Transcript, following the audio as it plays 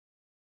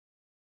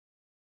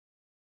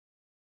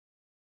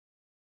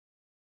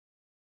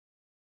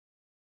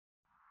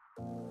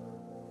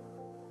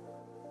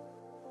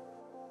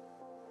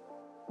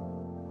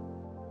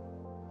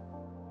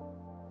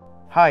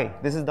Hi,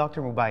 this is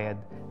Dr. Moubayed,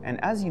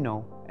 and as you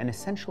know, an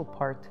essential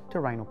part to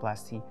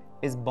rhinoplasty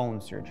is bone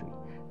surgery.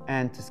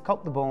 And to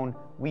sculpt the bone,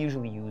 we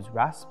usually use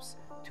rasps.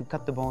 To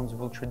cut the bones,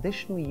 we'll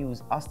traditionally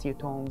use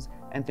osteotomes,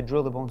 and to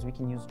drill the bones, we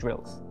can use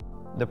drills.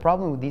 The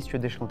problem with these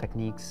traditional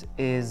techniques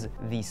is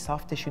the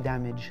soft tissue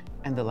damage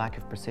and the lack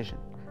of precision.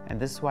 And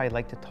this is why I'd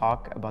like to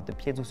talk about the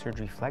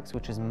PIEZOSURGERY Flex,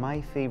 which is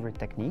my favorite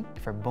technique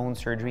for bone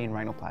surgery and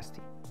rhinoplasty.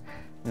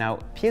 Now,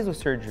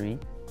 PIEZOSURGERY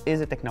is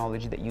a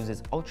technology that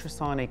uses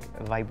ultrasonic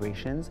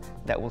vibrations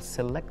that will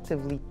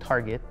selectively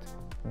target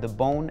the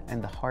bone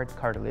and the hard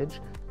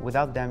cartilage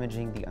without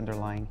damaging the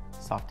underlying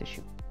soft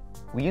tissue.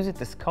 We use it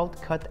to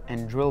sculpt, cut,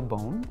 and drill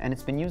bone, and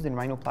it's been used in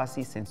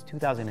rhinoplasty since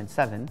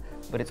 2007,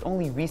 but it's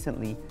only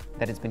recently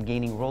that it's been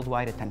gaining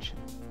worldwide attention.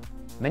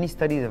 Many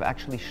studies have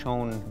actually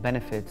shown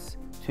benefits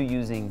to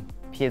using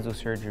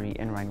PIEZOSURGERY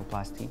in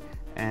rhinoplasty,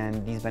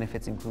 and these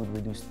benefits include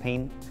reduced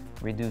pain,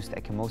 reduced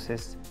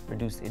ecchymosis,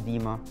 reduced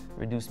edema,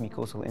 reduced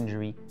mucosal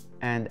injury,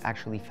 and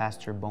actually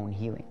faster bone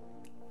healing.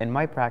 In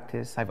my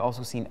practice, I've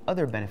also seen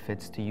other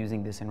benefits to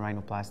using this in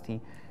rhinoplasty,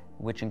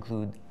 which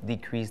include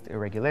decreased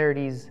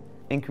irregularities,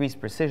 increased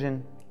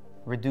precision,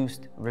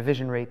 reduced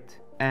revision rate,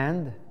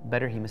 and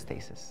better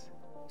hemostasis.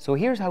 So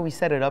here's how we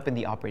set it up in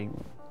the operating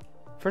room.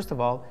 First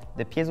of all,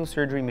 the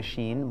PIEZOSURGERY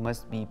machine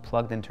must be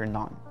plugged and turned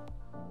on.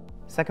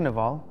 Second of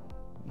all,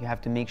 you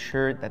have to make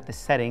sure that the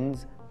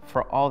settings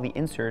for all the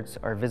inserts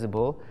are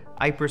visible.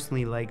 I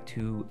personally like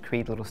to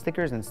create little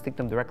stickers and stick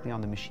them directly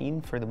on the machine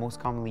for the most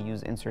commonly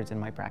used inserts in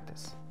my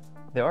practice.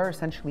 There are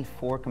essentially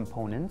 4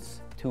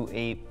 components to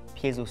a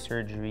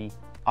PIEZOSURGERY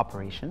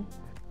operation.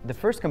 The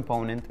first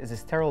component is a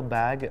sterile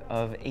bag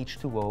of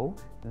H2O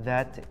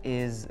that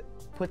is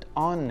put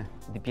on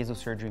the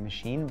PIEZOSURGERY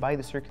machine by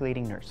the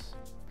circulating nurse.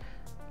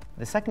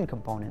 The second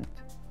component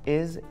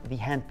is the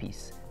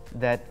handpiece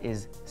that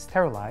is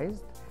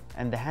sterilized,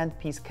 and the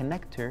handpiece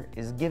connector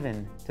is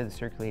given to the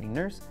circulating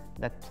nurse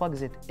that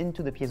plugs it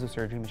into the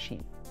PIEZOSURGERY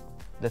machine.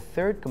 The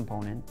third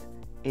component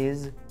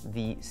is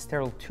the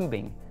sterile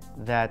tubing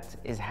that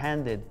is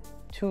handed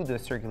to the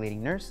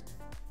circulating nurse,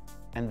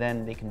 and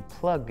then they can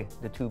plug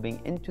the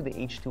tubing into the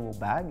H2O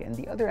bag, and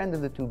the other end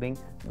of the tubing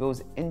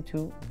goes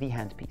into the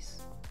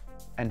handpiece.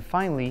 And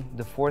finally,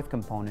 the fourth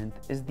component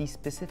is the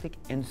specific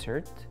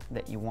insert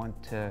that you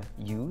want to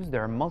use.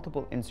 There are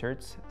multiple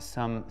inserts,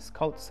 some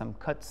sculpt, some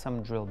cut,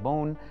 some drill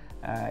bone.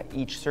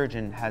 Each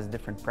surgeon has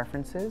different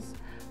preferences.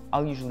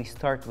 I'll usually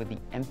start with the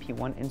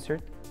MP1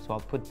 insert, so I'll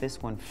put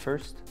this one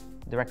first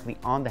directly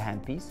on the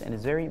handpiece, and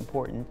it's very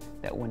important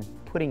that when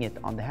putting it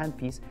on the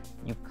handpiece,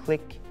 you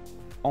click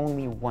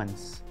only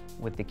once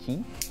with the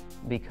key,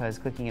 because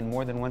clicking it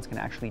more than once can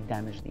actually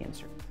damage the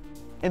insert.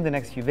 In the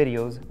next few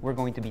videos, we're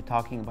going to be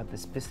talking about the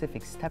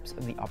specific steps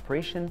of the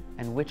operation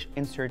and which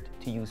insert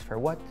to use for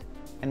what,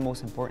 and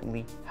most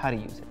importantly, how to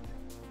use it.